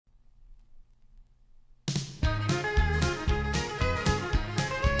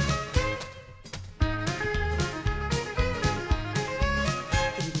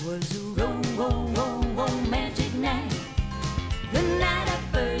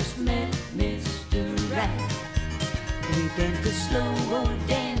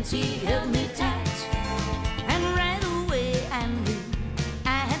arms, he held me tight, and right away I knew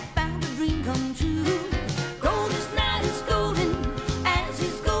I had found a dream come true. Gold is not as golden as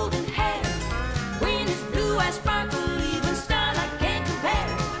his golden hair. When his blue eyes sparkle, even starlight can't compare.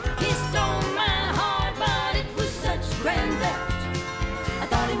 He stole my heart, but it was such grand theft. I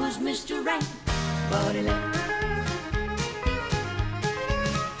thought he was Mr. Right, but he left.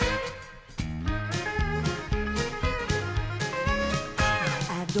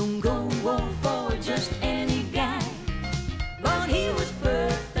 Don't go for just any guy, but he was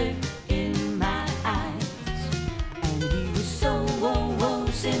perfect in my eyes, and he was so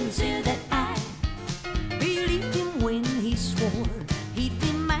sincere that I believed him when he swore he'd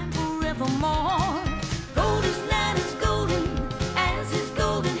be mine forevermore. Gold is not as golden as his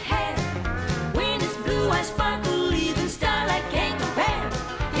golden hair. When his blue eyes sparkle, even starlight can't compare.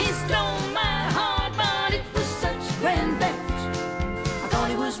 He stole my heart, but it was such grand theft.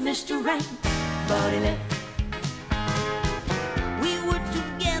 He was Mr. Right, but he left. We were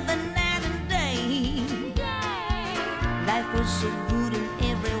together night and day. Life was so good in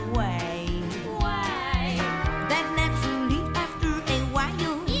every way. Why? That naturally after a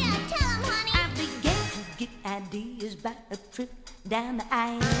while, yeah, tell him, honey, I began to get ideas about a trip down the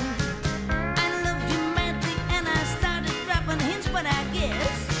aisle. I loved you madly and I started dropping hints, but I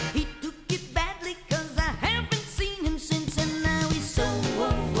guess he took it badly, 'cause I haven't seen him since, and now he's so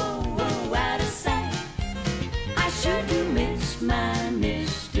out of sight. I sure do miss my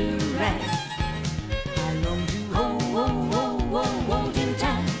Mr. Right. I long to hold him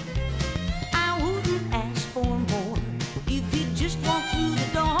tight. I wouldn't ask for more if he'd just walk through the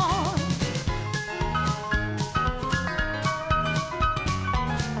door.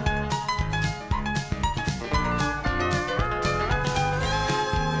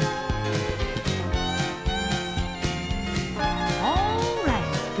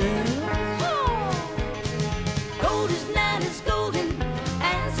 Gold is not as golden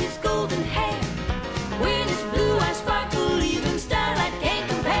as his golden hair. When his blue eyes sparkle, even starlight can't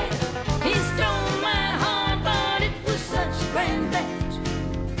compare. He stole my heart, but it was such grand theft.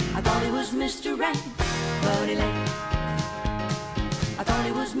 I thought he was Mr. Right, but he left. I thought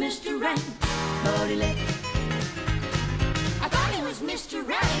he was Mr. Right, but he left. I thought he was Mr.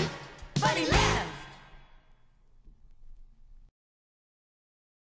 Right, but he left.